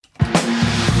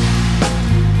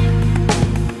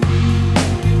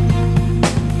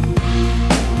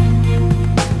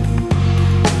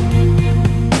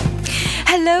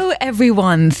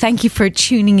everyone. Thank you for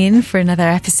tuning in for another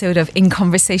episode of In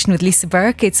Conversation with Lisa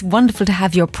Burke. It's wonderful to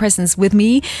have your presence with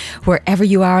me wherever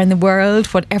you are in the world,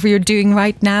 whatever you're doing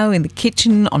right now, in the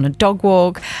kitchen, on a dog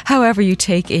walk, however you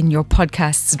take in your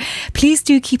podcasts. Please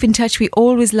do keep in touch. We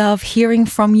always love hearing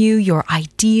from you, your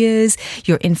ideas,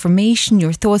 your information,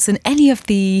 your thoughts on any of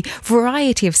the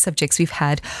variety of subjects we've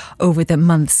had over the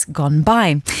months gone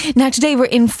by. Now, today we're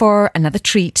in for another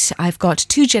treat. I've got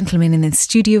two gentlemen in the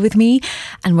studio with me,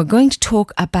 and we're going to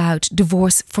talk about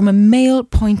divorce from a male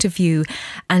point of view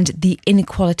and the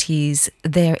inequalities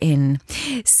therein.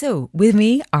 So, with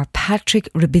me are Patrick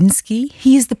Rybinski.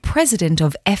 He is the president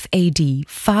of FAD,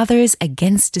 Fathers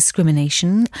Against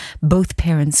Discrimination, Both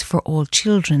Parents for All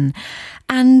Children,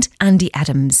 and Andy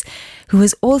Adams, who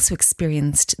has also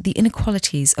experienced the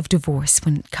inequalities of divorce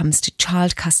when it comes to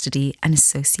child custody and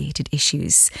associated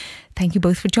issues. Thank you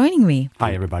both for joining me.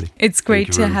 Hi, everybody. It's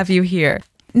great to have you here.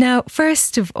 Now,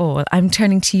 first of all, I'm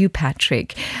turning to you,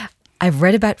 Patrick. I've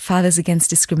read about Fathers Against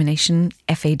Discrimination,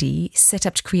 FAD, set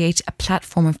up to create a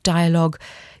platform of dialogue,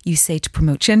 you say, to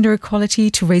promote gender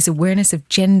equality, to raise awareness of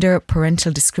gender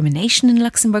parental discrimination in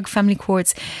Luxembourg family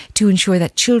courts, to ensure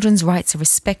that children's rights are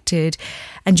respected,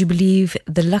 and you believe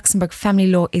the Luxembourg family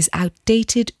law is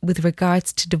outdated with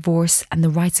regards to divorce and the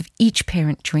rights of each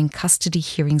parent during custody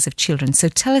hearings of children. So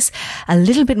tell us a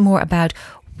little bit more about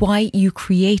why you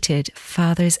created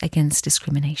Fathers Against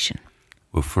Discrimination.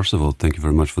 Well, first of all, thank you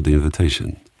very much for the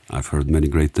invitation. I've heard many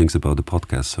great things about the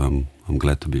podcast, so I'm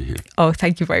glad to be here. Oh,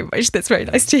 thank you very much. That's very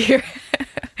nice to hear.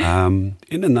 In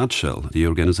a nutshell, the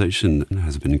organization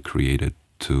has been created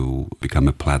to become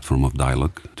a platform of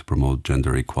dialogue, to promote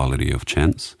gender equality of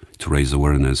chance, to raise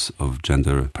awareness of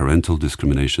gender parental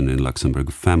discrimination in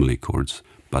Luxembourg family courts,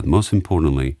 but most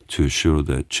importantly, to ensure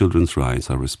that children's rights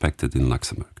are respected in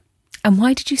Luxembourg. And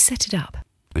why did you set it up?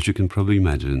 As you can probably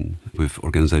imagine, with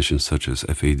organizations such as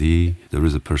FAD, there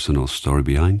is a personal story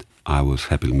behind. I was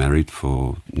happily married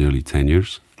for nearly 10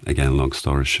 years. Again, long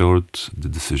story short, the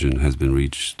decision has been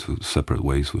reached to separate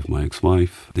ways with my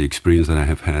ex-wife. The experience that I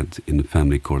have had in the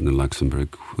family court in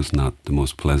Luxembourg was not the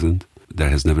most pleasant. There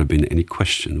has never been any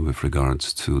question with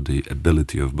regards to the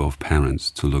ability of both parents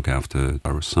to look after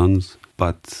our sons.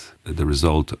 But the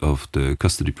result of the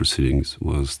custody proceedings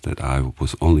was that I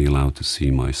was only allowed to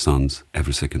see my sons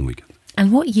every second weekend.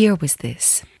 And what year was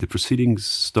this? The proceedings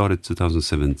started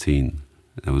 2017.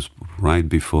 That was right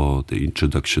before the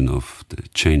introduction of the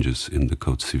changes in the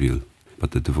Code Civil.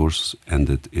 But the divorce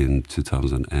ended in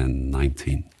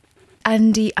 2019.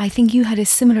 Andy, I think you had a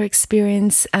similar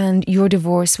experience and your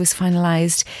divorce was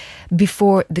finalised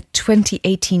before the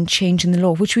 2018 change in the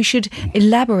law, which we should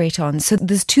elaborate on. So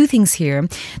there's two things here.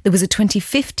 There was a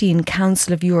 2015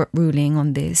 Council of Europe ruling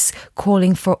on this,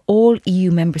 calling for all EU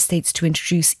member states to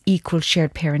introduce equal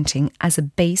shared parenting as a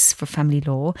base for family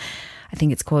law. I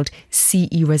think it's called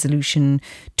CE Resolution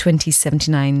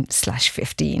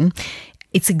 2079/15.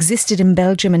 It's existed in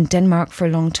Belgium and Denmark for a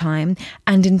long time.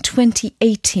 And in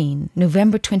 2018,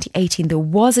 November 2018, there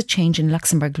was a change in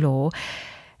Luxembourg law,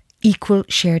 equal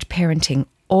shared parenting,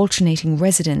 alternating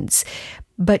residence.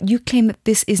 But you claim that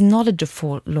this is not a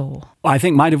default law. I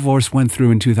think my divorce went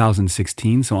through in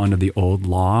 2016, so under the old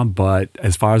law. But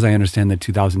as far as I understand the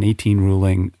 2018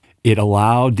 ruling, it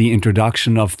allowed the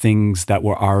introduction of things that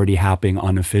were already happening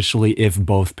unofficially if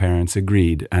both parents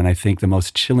agreed. And I think the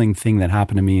most chilling thing that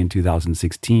happened to me in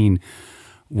 2016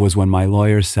 was when my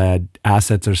lawyer said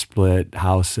assets are split,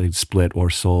 house is split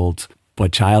or sold,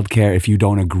 but childcare, if you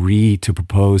don't agree to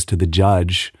propose to the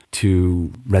judge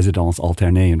to résidence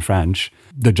alternée in French,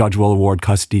 the judge will award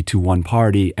custody to one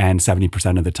party and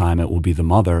 70% of the time it will be the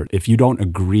mother. If you don't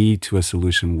agree to a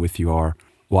solution with your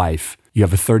wife, you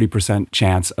have a 30%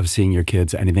 chance of seeing your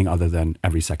kids anything other than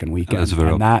every second weekend.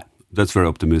 That's very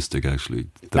optimistic, actually.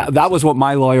 That was what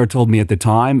my lawyer told me at the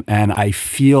time, and I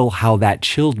feel how that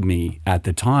chilled me at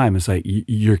the time. It's like,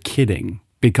 you're kidding,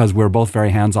 because we're both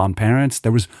very hands-on parents.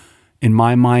 There was, in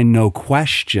my mind, no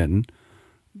question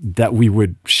that we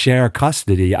would share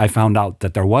custody. I found out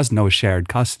that there was no shared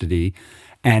custody,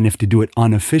 and if to do it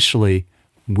unofficially,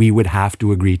 we would have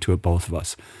to agree to it, both of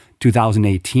us.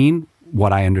 2018,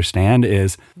 what I understand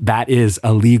is that is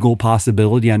a legal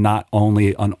possibility and not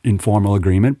only an informal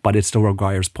agreement, but it still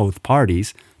requires both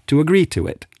parties to agree to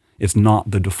it. It's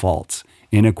not the defaults.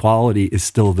 Inequality is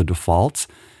still the defaults,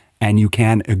 and you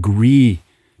can agree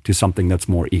to something that's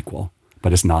more equal,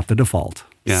 but it's not the default.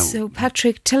 Yeah. So,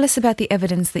 Patrick, tell us about the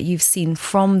evidence that you've seen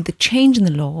from the change in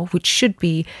the law, which should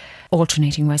be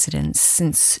alternating residence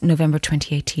since November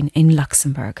 2018 in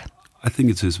Luxembourg. I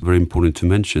think it is very important to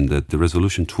mention that the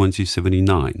resolution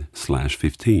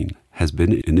 2079/15 has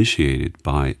been initiated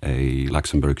by a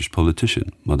Luxembourgish politician,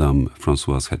 Madame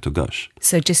Françoise Hetogach.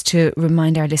 So just to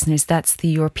remind our listeners, that's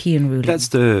the European ruling. That's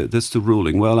the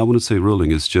ruling. Well, I wouldn't say ruling.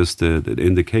 It's just the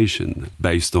indication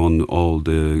based on all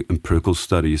the empirical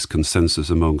studies, consensus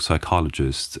among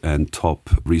psychologists and top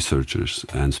researchers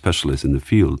and specialists in the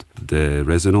field. The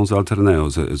résidence alternée,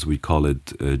 as we call it,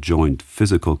 joint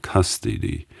physical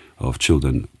custody of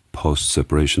children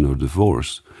post-separation or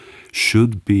divorce,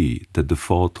 should be the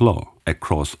default law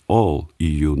across all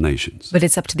EU nations. But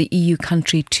it's up to the EU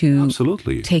country to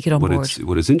Absolutely. Take it on board.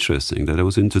 What is interesting, that it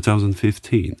was in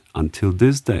 2015. Until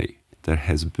this day, there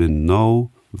has been no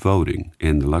voting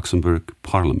in the Luxembourg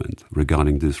Parliament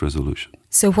regarding this resolution.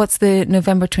 So what's the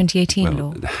November 2018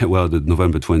 law? Well, the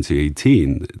November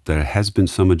 2018, there has been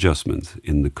some adjustment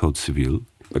in the Code Civil.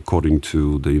 According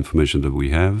to the information that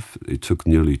we have, it took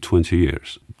nearly 20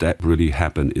 years. That really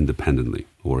happened independently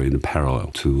or in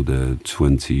parallel to the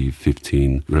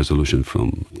 2015 resolution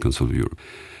from Council of Europe.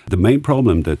 The main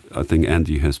problem that I think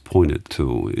Andy has pointed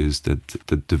to is that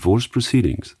the divorce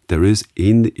proceedings, there is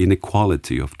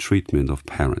inequality of treatment of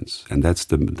parents. And that's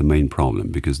the main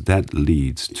problem, because that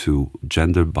leads to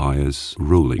gender bias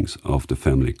rulings of the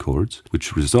family courts,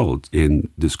 which result in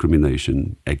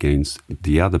discrimination against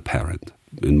the other parent.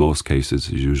 In most cases,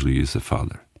 it usually is the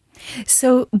father.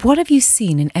 So what have you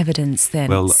seen in evidence then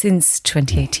since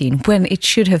 2018, when it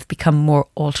should have become more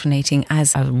alternating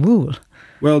as a rule?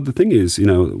 Well, the thing is,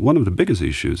 one of the biggest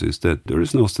issues is that there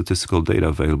is no statistical data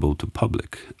available to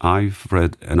public. I've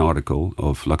read an article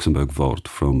of Luxembourg Wort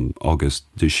from August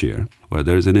this year, where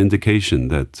there is an indication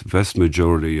that vast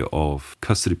majority of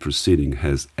custody proceeding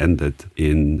has ended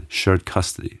in shared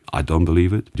custody. I don't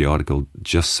believe it. The article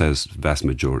just says vast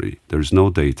majority. There is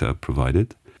no data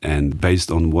provided. And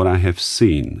based on what I have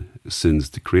seen since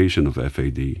the creation of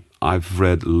FAD, I've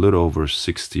read a little over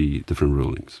 60 different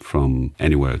rulings from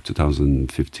anywhere,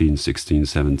 2015, 16,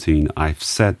 17. I've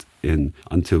sat in,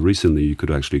 until recently, you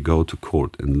could actually go to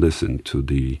court and listen to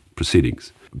the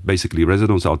proceedings. Basically,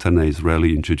 résidence alternée is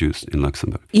rarely introduced in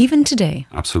Luxembourg. Even today?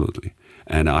 Absolutely.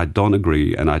 And I don't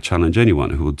agree, and I challenge anyone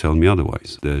who would tell me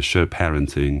otherwise. The shared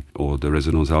parenting or the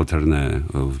résidence alternée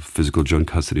of physical joint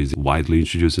custody is widely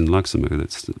introduced in Luxembourg.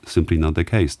 That's simply not the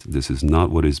case. This is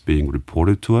not what is being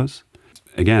reported to us.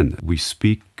 Again, we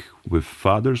speak with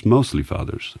fathers, mostly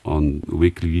fathers, on a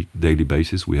weekly, daily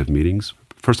basis. We have meetings.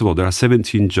 First of all, there are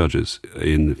 17 judges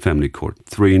in family court,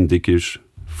 3 in Dikirch,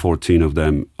 14 of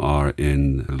them are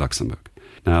in Luxembourg.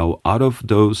 Now, out of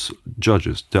those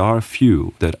judges, there are a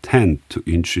few that tend to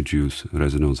introduce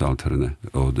résidence alternée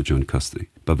or the joint custody.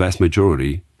 But vast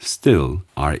majority still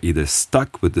are either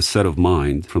stuck with the set of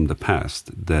mind from the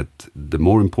past that the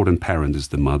more important parent is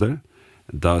the mother.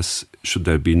 Thus, should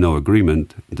there be no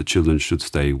agreement, the children should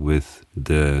stay with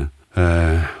the,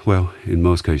 in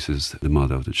most cases, the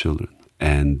mother of the children.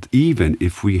 And even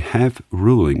if we have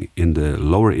ruling in the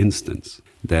lower instance,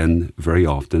 then very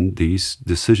often these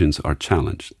decisions are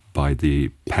challenged by the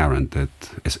parent that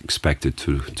is expected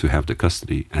to have the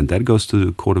custody. And that goes to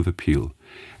the Court of Appeal.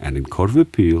 And in Court of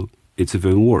Appeal, it's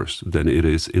even worse than it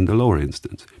is in the lower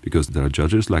instance, because there are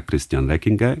judges like Christian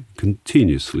Reckinger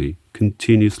continuously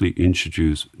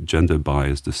introduce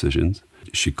gender-biased decisions.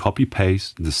 She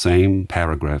copy-pastes the same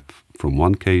paragraph from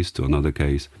one case to another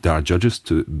case. There are judges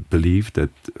to believe that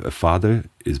a father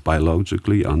is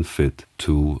biologically unfit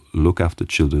to look after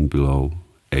children below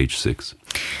age 6.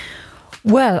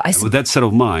 Well, with that set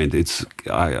of mind,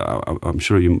 I'm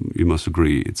sure you must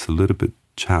agree, it's a little bit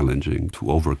challenging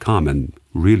to overcome and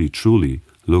really, truly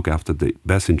look after the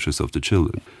best interests of the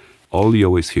children. All you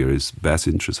always hear is best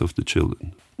interests of the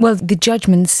children. Well, the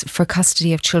judgments for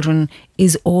custody of children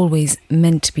is always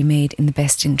meant to be made in the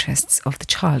best interests of the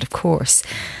child, of course.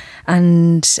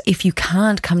 And if you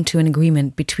can't come to an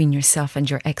agreement between yourself and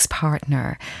your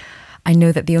ex-partner, I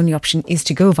know that the only option is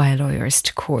to go via lawyers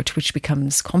to court, which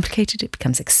becomes complicated, it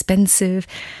becomes expensive,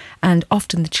 and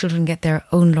often the children get their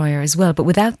own lawyer as well. But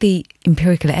without the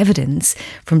empirical evidence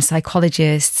from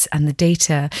psychologists and the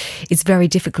data, it's very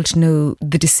difficult to know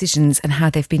the decisions and how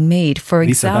they've been made. For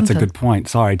example, Lisa, that's a good point.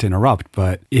 Sorry to interrupt,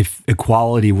 but if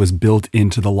equality was built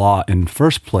into the law in the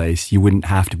first place, you wouldn't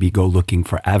have to go looking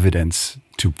for evidence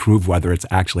to prove whether it's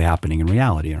actually happening in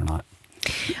reality or not.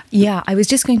 Yeah, I was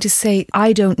just going to say,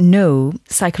 I don't know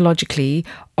psychologically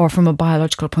or from a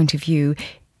biological point of view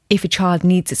if a child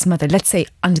needs its mother, let's say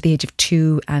under the age of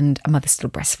 2 and a mother's still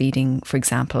breastfeeding, for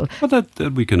example. Well,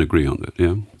 that we can agree on that,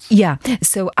 yeah. Yeah.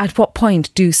 So at what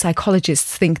point do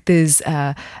psychologists think there's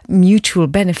a mutual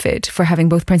benefit for having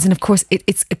both parents? And of course,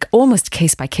 it's almost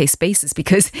case-by-case basis,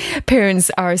 because parents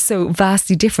are so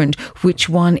vastly different. Which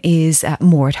one is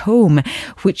more at home?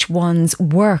 Which one's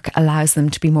work allows them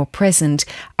to be more present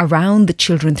around the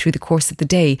children through the course of the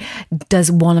day? Does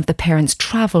one of the parents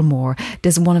travel more?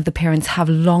 Does one of the parents have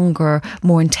longer,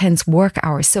 more intense work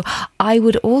hours? So I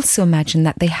would also imagine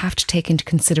that they have to take into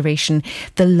consideration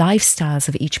the lifestyles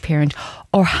of each parent,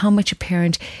 or how much a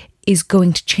parent is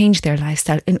going to change their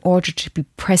lifestyle in order to be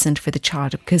present for the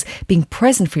child, because being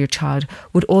present for your child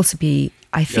would also be,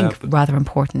 I think, rather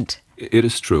important. It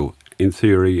is true. In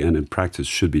theory and in practice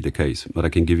should be the case. But I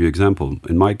can give you an example.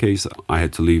 In my case, I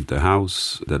had to leave the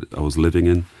house that I was living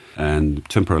in, and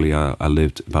temporarily I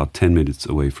lived about 10 minutes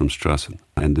away from Strassen.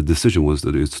 And the decision was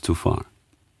that it's too far.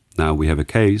 Now we have a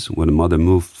case when a mother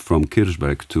moved from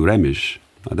Kirchberg to Remisch.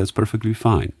 That's perfectly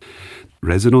fine.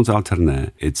 Residence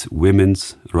alternate, it's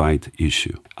women's right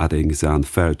issue. I think it's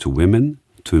unfair to women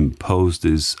to impose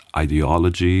this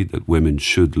ideology that women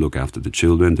should look after the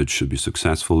children, that should be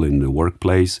successful in the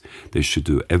workplace, they should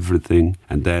do everything.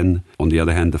 And then, on the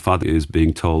other hand, the father is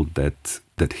being told that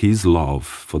his love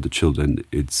for the children,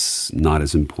 it's not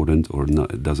as important, or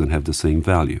it doesn't have the same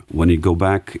value. When you go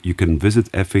back, you can visit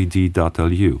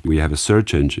fad.lu. We have a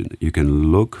search engine. You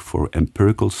can look for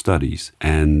empirical studies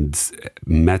and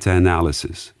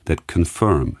meta-analysis that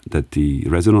confirm that the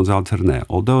residence alternate,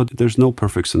 although there's no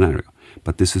perfect scenario,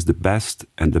 but this is the best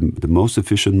and the most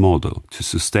efficient model to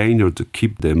sustain or to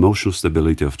keep the emotional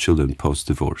stability of children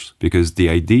post-divorce. Because the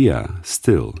idea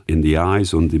still, in the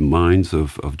eyes, on the minds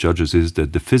of judges, is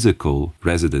that the physical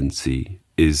residency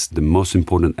is the most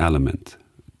important element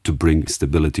to bring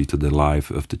stability to the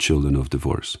life of the children of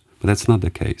divorce. But that's not the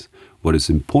case. What is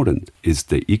important is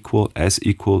the equal as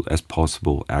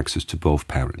possible access to both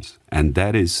parents. And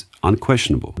that is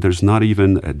unquestionable. There's not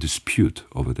even a dispute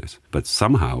over this. But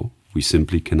somehow, we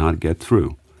simply cannot get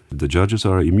through. The judges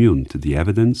are immune to the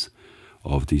evidence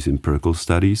of these empirical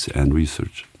studies and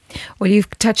research. Well, you've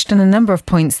touched on a number of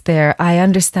points there. I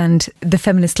understand the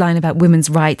feminist line about women's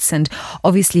rights, and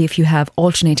obviously if you have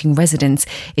alternating residence,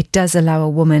 it does allow a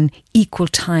woman equal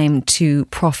time to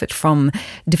profit from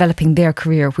developing their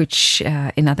career, which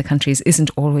in other countries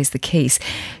isn't always the case.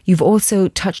 You've also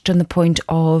touched on the point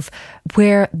of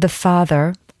where the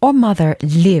father or mother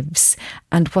lives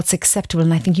and what's acceptable.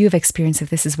 And I think you have experience of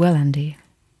this as well, Andy.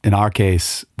 In our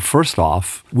case, first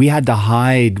off, we had to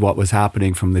hide what was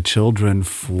happening from the children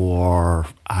for,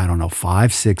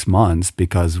 5-6 months,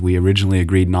 because we originally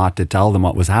agreed not to tell them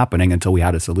what was happening until we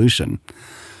had a solution.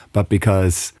 But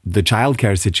because the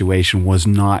childcare situation was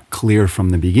not clear from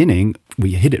the beginning,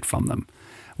 we hid it from them.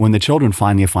 When the children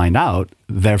finally find out,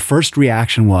 their first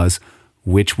reaction was,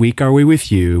 which week are we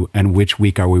with you and which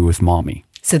week are we with mommy?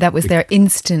 So that was their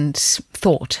instant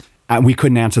thought. And we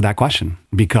couldn't answer that question,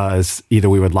 because either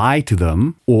we would lie to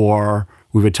them or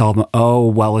we would tell them, oh,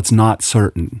 well, it's not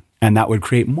certain. And that would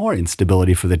create more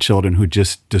instability for the children who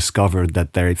just discovered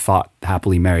that they thought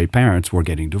happily married parents were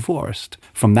getting divorced.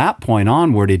 From that point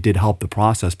onward, it did help the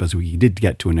process because we did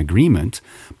get to an agreement.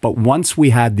 But once we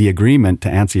had the agreement, to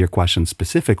answer your question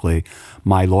specifically,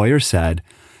 my lawyer said,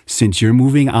 since you're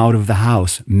moving out of the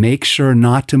house, make sure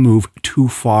not to move too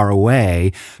far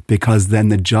away, because then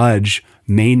the judge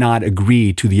may not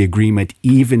agree to the agreement,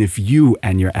 even if you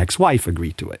and your ex-wife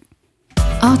agree to it.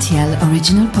 RTL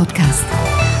Original Podcast.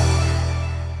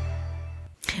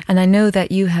 And I know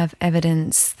that you have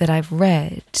evidence that I've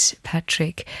read,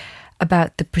 Patrick,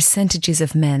 about the percentages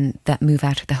of men that move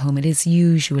out of the home. It is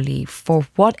usually, for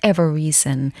whatever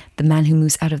reason, the man who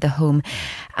moves out of the home.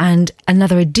 And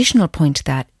another additional point to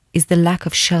that is the lack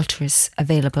of shelters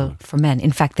available for men.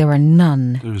 In fact, there are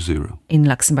none. There's zero. In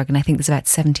Luxembourg, and I think there's about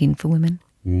 17 for women.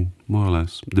 More or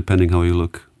less, depending how you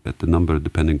look at the number,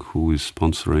 depending who is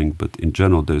sponsoring. But in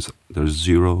general, there's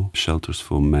zero shelters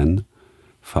for men,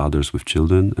 fathers with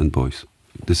children, and boys.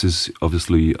 This is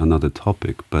obviously another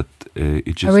topic, but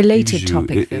it just a related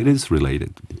topic. It is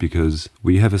related, because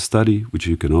we have a study which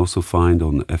you can also find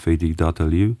on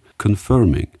fad.lu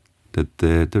confirming that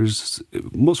there's,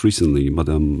 most recently,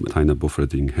 Madame Taina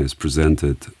Bofreding has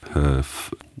presented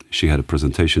she had a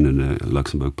presentation in the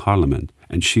Luxembourg Parliament,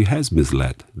 and she has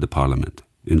misled the Parliament,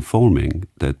 informing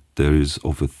that there is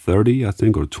over 30, I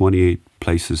think, or 28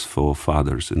 places for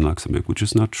fathers in Luxembourg, which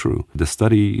is not true. The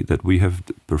study that we have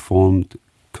performed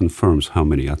confirms how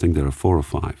many. I think there are 4 or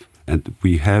 5. And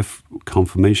we have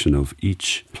confirmation of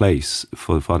each place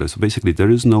for fathers. So basically, there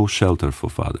is no shelter for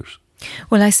fathers.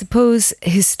 Well, I suppose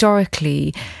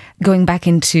historically, going back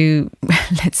into,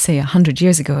 let's say, 100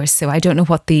 years ago or so, I don't know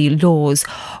what the laws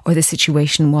or the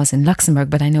situation was in Luxembourg,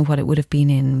 but I know what it would have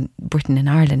been in Britain and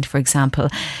Ireland, for example.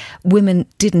 Women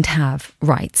didn't have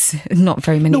rights, not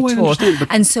very many at all.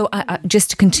 And so just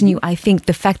to continue, I think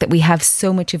the fact that we have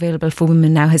so much available for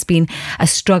women now has been a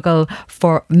struggle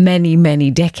for many, many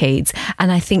decades.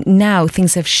 And I think now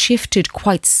things have shifted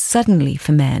quite suddenly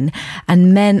for men,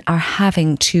 and men are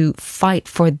having to fight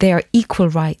for their equal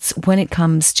rights when it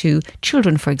comes to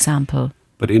children, for example.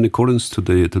 But in accordance to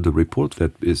the report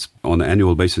that is on an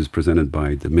annual basis presented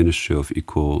by the Ministry of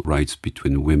Equal Rights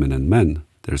between Women and Men,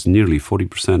 there's nearly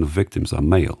 40% of victims are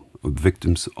male,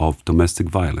 victims of domestic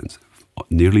violence.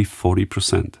 Nearly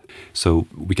 40%. So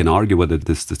we can argue whether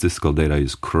this statistical data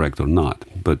is correct or not,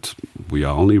 but we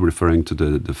are only referring to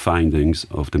the findings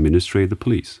of the Ministry of the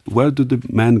Police. Where do the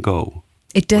men go?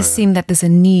 It does seem that there's a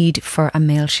need for a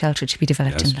male shelter to be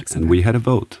developed in Luxembourg. And we had a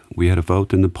vote. We had a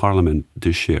vote in the parliament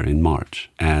this year in March.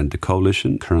 And the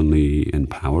coalition currently in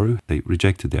power, they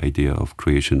rejected the idea of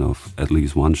creation of at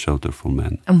least one shelter for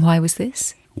men. And why was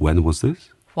this? When was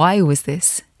this? Why was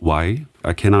this? Why?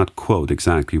 I cannot quote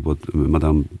exactly what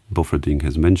Madame Bofferding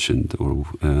has mentioned or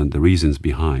the reasons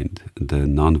behind the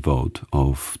non-vote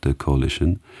of the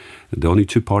coalition. The only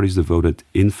two parties that voted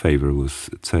in favor was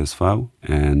CSV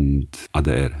and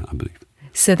ADR, I believe.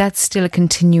 So that's still a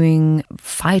continuing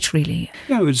fight, really?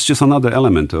 Yeah, it's just another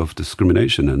element of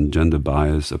discrimination and gender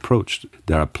bias approach.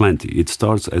 There are plenty. It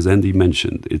starts, as Andy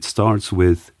mentioned, it starts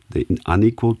with the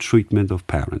unequal treatment of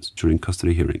parents during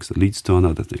custody hearings. It leads to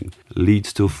another thing,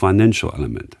 leads to a financial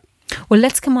element. Well,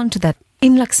 let's come on to that.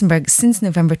 In Luxembourg, since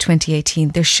November 2018,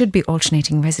 there should be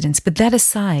alternating residence. But that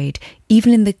aside,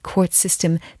 even in the court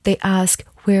system, they ask,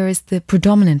 where is the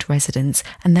predominant residence?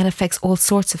 And that affects all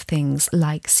sorts of things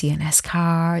like CNS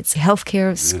cards,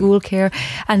 healthcare, school care.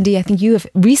 Andy, I think you have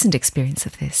recent experience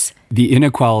of this. The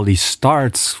inequality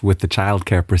starts with the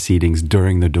childcare proceedings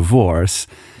during the divorce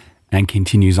and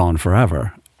continues on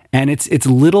forever. And it's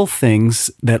little things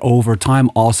that over time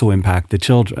also impact the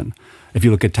children. If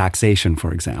you look at taxation,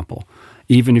 for example,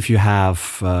 even if you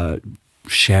have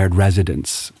shared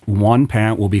residence, one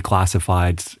parent will be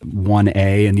classified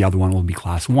 1A and the other one will be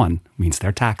class 1, means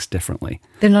they're taxed differently.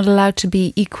 They're not allowed to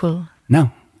be equal.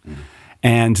 No.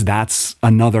 And that's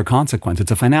another consequence.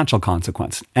 It's a financial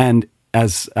consequence. And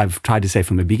as I've tried to say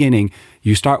from the beginning,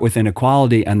 you start with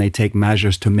inequality and they take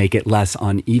measures to make it less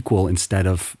unequal instead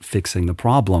of fixing the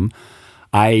problem.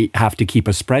 I have to keep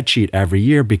a spreadsheet every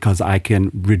year because I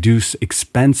can reduce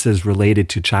expenses related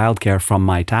to childcare from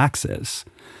my taxes,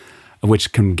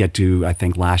 which can get to, I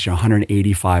think last year,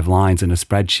 185 lines in a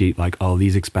spreadsheet like, oh,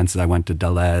 these expenses, I went to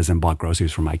Deleuze and bought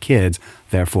groceries for my kids,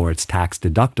 therefore it's tax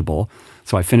deductible.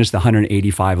 So I finished the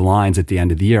 185 lines at the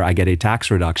end of the year. I get a tax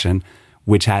reduction,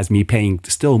 which has me paying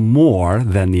still more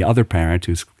than the other parent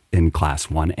who's in class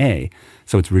 1A.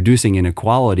 So it's reducing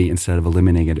inequality instead of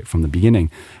eliminating it from the beginning.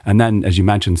 And then, as you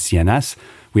mentioned, CNS,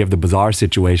 we have the bizarre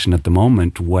situation at the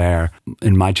moment where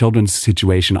in my children's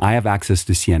situation, I have access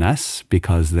to CNS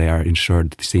because they are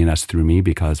insured CNS through me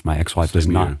because my ex-wife is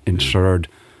not insured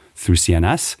through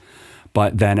CNS.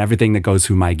 But then everything that goes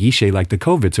through my guichet, like the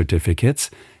COVID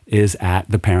certificates, is at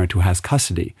the parent who has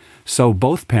custody. So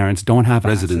both parents don't have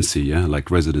residency, access. like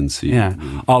residency. Yeah.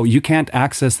 Oh, you can't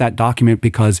access that document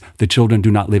because the children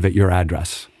do not live at your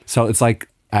address. So it's like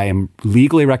I am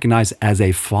legally recognized as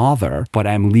a father, but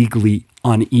I'm legally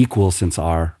unequal since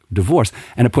our divorce.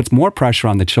 And it puts more pressure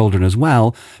on the children as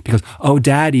well because, oh,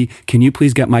 Daddy, can you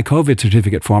please get my COVID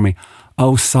certificate for me?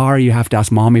 Oh, sorry, you have to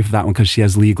ask Mommy for that one because she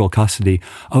has legal custody.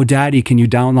 Oh, Daddy, can you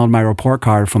download my report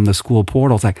card from the school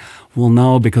portal? It's like, well,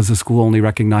 no, because the school only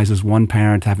recognizes one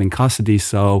parent having custody,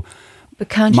 so but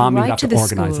can't you Mommy write to the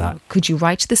school? That. Could you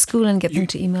write to the school and get them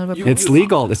to email reports? It's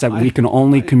legal. It's that we can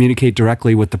only communicate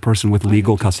directly with the person with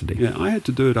legal custody. Yeah, I had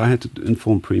to do it. I had to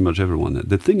inform pretty much everyone.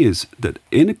 The thing is that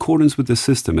in accordance with the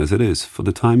system as it is for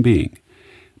the time being,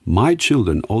 my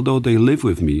children, although they live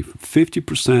with me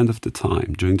 50% of the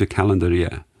time during the calendar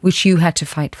year. Which you had to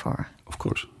fight for. Of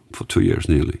course, for 2 years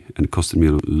nearly. And it costed me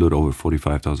a little over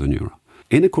 45,000 euro.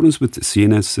 In accordance with the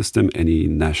CNS system, any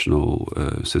national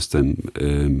system,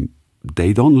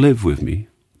 they don't live with me.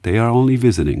 They are only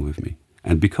visiting with me.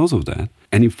 And because of that,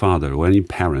 any father or any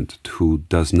parent who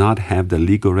does not have the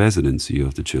legal residency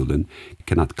of the children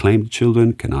cannot claim the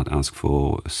children, cannot ask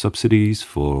for subsidies,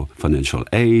 for financial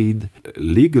aid.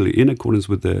 Legally, in accordance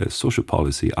with the social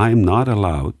policy, I am not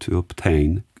allowed to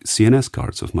obtain CNS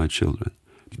cards of my children.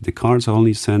 The cards are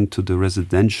only sent to the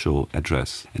residential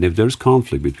address. And if there's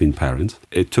conflict between parents,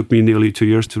 it took me nearly 2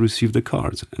 years to receive the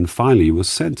cards. And finally, it was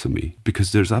sent to me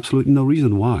because there's absolutely no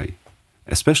reason why.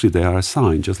 Especially they are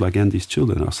assigned, just like Andy's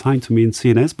children are assigned to me in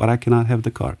CNS, but I cannot have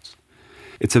the cards.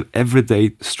 It's an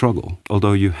everyday struggle.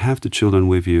 Although you have the children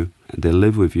with you, and they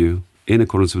live with you, in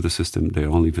accordance with the system, they're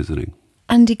only visiting.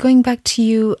 Andy, going back to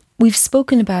you, we've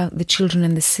spoken about the children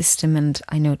in the system, and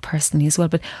I know it personally as well,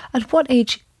 but at what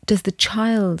age does the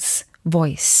child's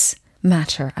voice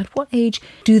matter? At what age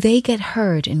do they get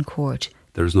heard in court?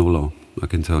 There's no law, I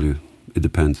can tell you. It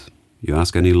depends. You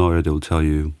ask any lawyer, they'll tell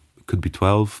you it could be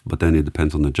 12, but then it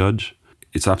depends on the judge.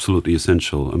 It's absolutely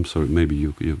essential. I'm sorry,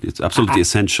 maybe it's absolutely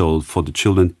essential for the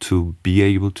children to be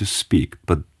able to speak,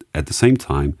 but at the same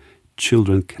time,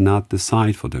 children cannot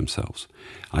decide for themselves.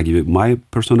 I give you my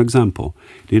personal example.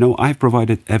 I've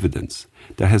provided evidence.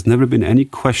 There has never been any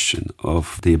question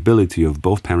of the ability of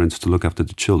both parents to look after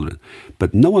the children,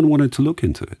 but no one wanted to look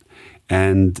into it.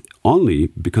 And only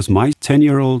because my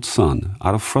 10-year-old son,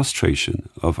 out of frustration,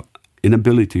 of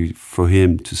inability for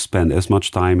him to spend as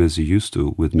much time as he used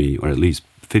to with me, or at least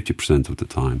 50% of the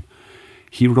time,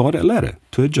 he wrote a letter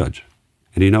to a judge.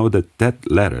 And that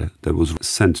letter that was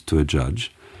sent to a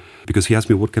judge, because he asked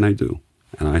me, what can I do?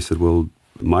 And I said, well,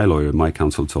 my lawyer, my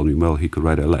counsel told me, well, he could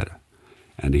write a letter.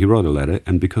 And he wrote a letter,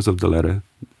 and because of the letter,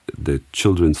 the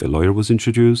children's lawyer was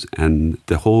introduced, and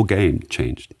the whole game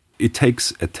changed. It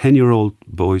takes a 10-year-old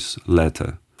boy's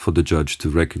letter for the judge to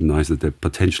recognize that there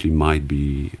potentially might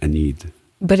be a need.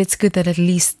 But it's good that at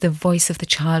least the voice of the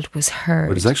child was heard.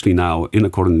 But it's actually now, in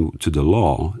accordance to the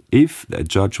law, if a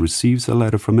judge receives a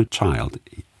letter from a child,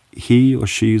 he or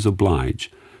she is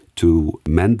obliged to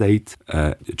mandate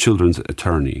a children's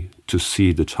attorney to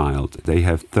see the child. They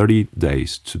have 30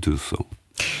 days to do so.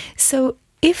 So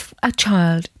if a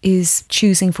child is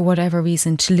choosing for whatever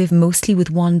reason to live mostly with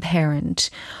one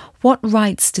parent, what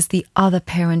rights does the other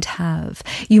parent have?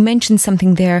 You mentioned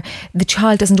something there, the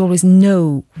child doesn't always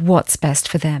know what's best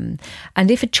for them.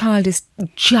 And if a child is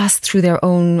just through their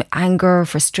own anger,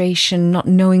 frustration, not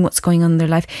knowing what's going on in their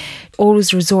life,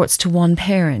 always resorts to one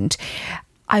parent,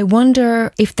 I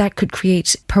wonder if that could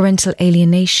create parental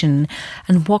alienation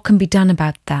and what can be done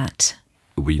about that.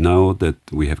 We know that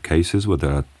we have cases where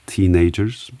there are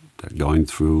teenagers that are going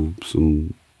through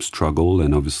some struggle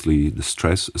and obviously the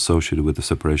stress associated with the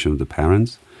separation of the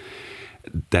parents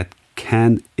that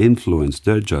can influence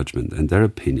their judgment and their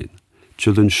opinion.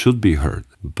 Children should be heard,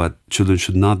 but children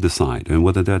should not decide. And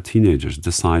whether they're teenagers,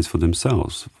 decides for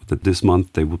themselves that this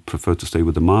month they would prefer to stay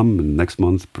with the mom and next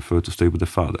month prefer to stay with the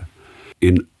father.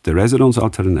 In the résidence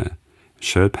alternée,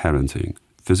 shared parenting,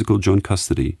 physical joint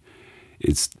custody,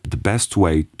 it's the best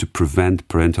way to prevent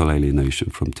parental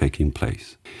alienation from taking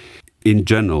place. In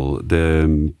general,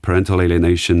 the parental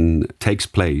alienation takes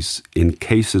place in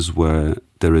cases where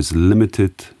there is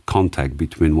limited contact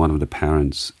between one of the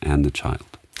parents and the child.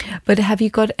 But have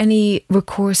you got any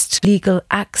recourse to legal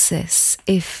access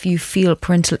if you feel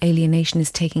parental alienation is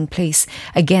taking place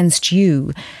against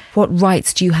you? What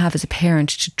rights do you have as a parent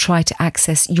to try to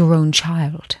access your own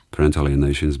child? Parental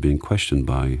alienation is being questioned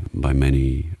by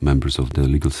many members of the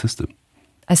legal system.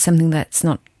 As something that's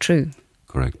not true?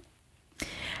 Correct.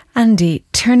 Andy,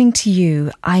 turning to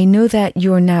you, I know that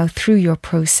you're now through your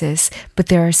process, but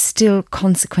there are still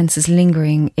consequences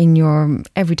lingering in your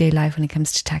everyday life when it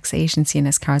comes to taxation,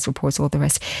 CNS cards, reports, all the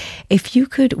rest. If you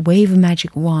could wave a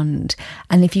magic wand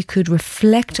and if you could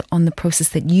reflect on the process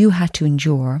that you had to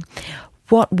endure,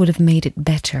 what would have made it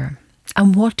better?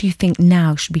 And what do you think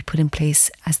now should be put in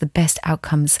place as the best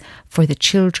outcomes for the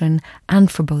children and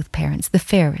for both parents, the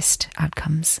fairest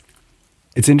outcomes?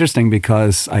 It's interesting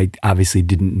because I obviously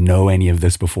didn't know any of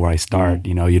this before I start.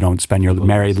 You don't spend your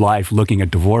married life looking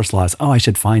at divorce laws. Oh, I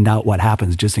should find out what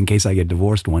happens just in case I get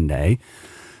divorced one day.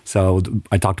 So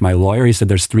I talked to my lawyer. He said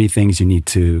there's 3 things you need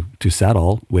to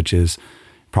settle, which is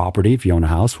property, if you own a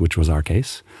house, which was our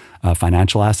case.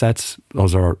 Financial assets,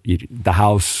 those are the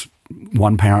house,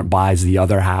 one parent buys the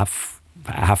other half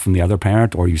from the other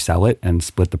parent, or you sell it and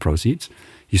split the proceeds.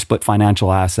 You split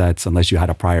financial assets unless you had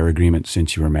a prior agreement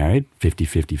since you were married,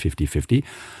 50-50, 50-50.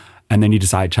 And then you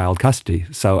decide child custody.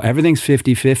 So everything's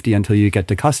 50-50 until you get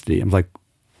to custody. I'm like,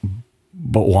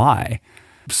 but why?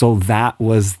 So that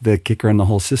was the kicker in the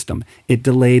whole system. It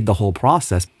delayed the whole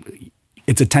process.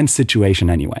 It's a tense situation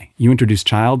anyway. You introduce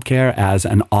childcare as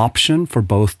an option for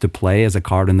both to play as a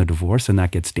card in the divorce, and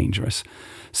that gets dangerous.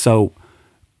 So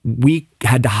we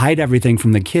had to hide everything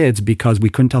from the kids because we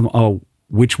couldn't tell them, oh,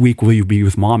 which week will you be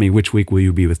with mommy? Which week will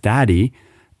you be with daddy?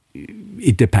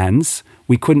 it depends.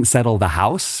 We couldn't settle the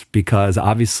house because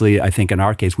obviously I think in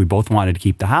our case, we both wanted to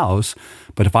keep the house.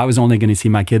 But if I was only going to see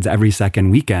my kids every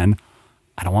second weekend,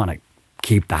 I don't want to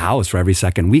keep the house for every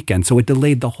second weekend. So it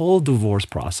delayed the whole divorce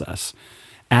process,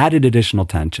 added additional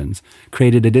tensions,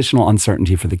 created additional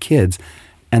uncertainty for the kids.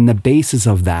 And the basis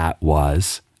of that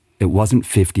was it wasn't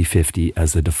 50-50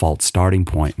 as the default starting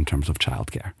point in terms of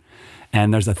childcare.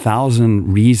 And there's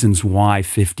 1,000 reasons why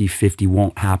 50-50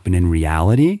 won't happen in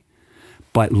reality,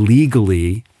 but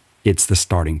legally, it's the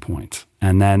starting point.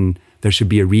 And then there should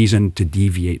be a reason to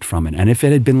deviate from it. And if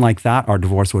it had been like that, our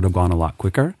divorce would have gone a lot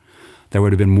quicker. There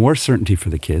would have been more certainty for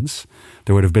the kids.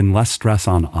 There would have been less stress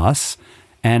on us.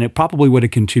 And it probably would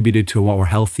have contributed to a more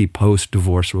healthy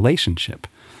post-divorce relationship.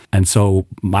 And so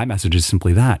my message is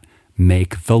simply that.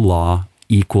 Make the law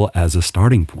equal as a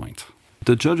starting point.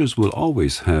 The judges will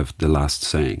always have the last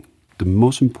saying. The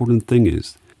most important thing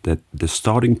is that the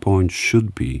starting point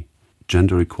should be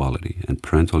gender equality and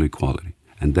parental equality.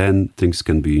 And then things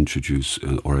can be introduced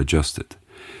or adjusted.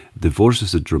 Divorce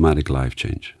is a dramatic life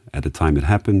change at the time it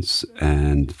happens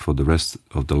and for the rest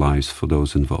of the lives for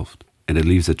those involved. And it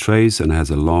leaves a trace and has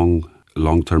a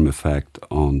long-term effect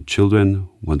on children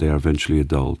when they are eventually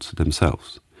adults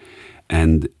themselves.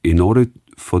 And in order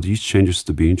for these changes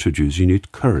to be introduced, you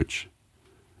need courage.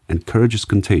 And courage is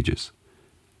contagious,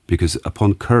 because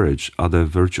upon courage, other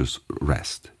virtues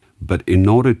rest. But in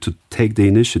order to take the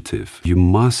initiative, you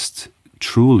must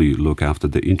truly look after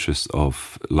the interests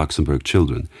of Luxembourg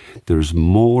children. There's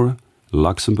more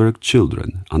Luxembourg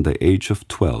children under the age of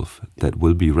 12 that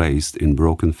will be raised in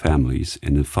broken families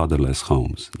and in fatherless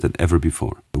homes than ever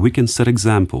before. We can set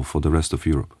example for the rest of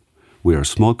Europe. We are a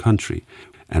small country,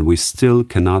 and we still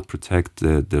cannot protect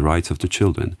the rights of the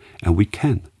children, and we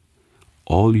can.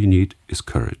 All you need is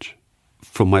courage.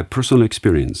 From my personal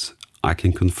experience, I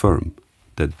can confirm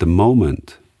that the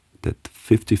moment that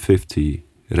 50-50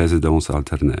 résidence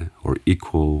alternée or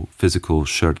equal physical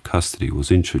shared custody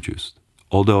was introduced,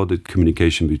 although the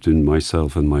communication between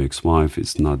myself and my ex-wife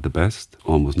is not the best,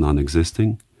 almost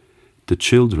non-existing, the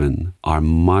children are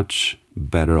much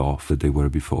better off than they were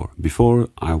before. Before,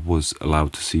 I was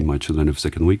allowed to see my children every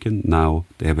second weekend. Now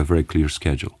they have a very clear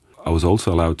schedule. I was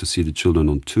also allowed to see the children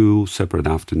on 2 separate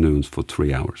afternoons for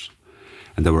 3 hours.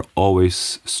 And they were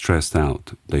always stressed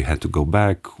out. They had to go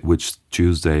back, which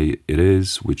Tuesday it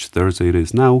is, which Thursday it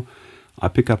is. Now, I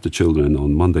pick up the children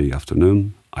on Monday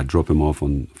afternoon. I drop them off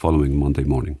on following Monday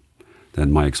morning.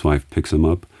 Then my ex-wife picks them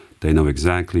up. They know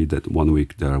exactly that 1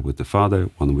 week they're with the father,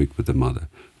 1 week with the mother.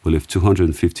 We live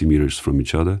 250 meters from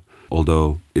each other.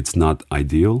 Although it's not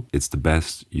ideal, it's the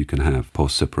best you can have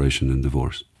post-separation and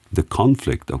divorce. The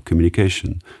conflict of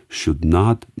communication should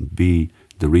not be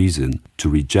the reason to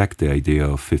reject the idea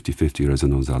of 50-50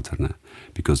 résidence alternée,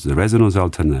 because the résidence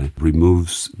alternée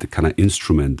removes the kind of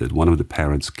instrument that one of the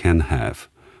parents can have,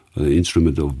 an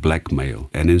instrument of blackmail,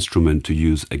 an instrument to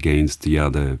use against the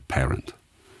other parent.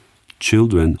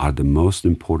 Children are the most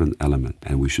important element,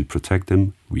 and we should protect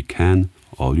them. We can.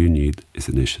 All you need is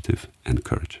initiative and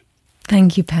courage.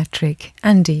 Thank you, Patrick.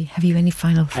 Andy, have you any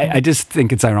final thoughts? I just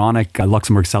think it's ironic,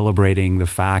 Luxembourg celebrating the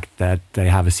fact that they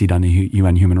have a seat on the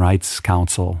UN Human Rights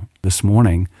Council this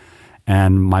morning.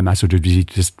 And my message would be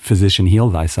just physician,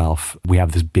 heal thyself. We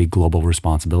have this big global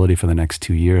responsibility for the next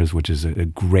 2 years, which is a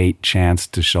great chance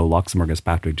to show Luxembourg, as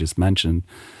Patrick just mentioned,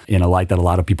 in a light that a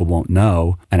lot of people won't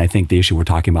know. And I think the issue we're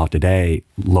talking about today,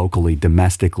 locally,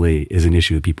 domestically, is an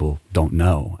issue that people don't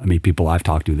know. I mean, people I've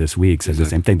talked to this week said the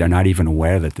same thing. They're not even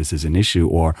aware that this is an issue,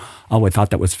 or, oh, I thought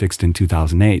that was fixed in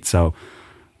 2008. So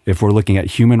if we're looking at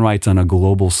human rights on a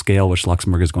global scale, which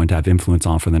Luxembourg is going to have influence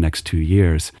on for the next 2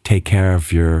 years, take care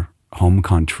of your home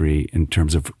country in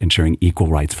terms of ensuring equal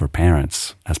rights for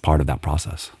parents as part of that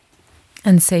process.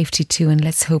 And safety too, and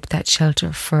let's hope that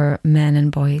shelter for men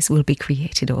and boys will be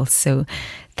created also.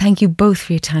 Thank you both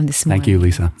for your time this morning. Thank you,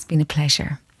 Lisa. It's been a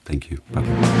pleasure. Thank you. Bye.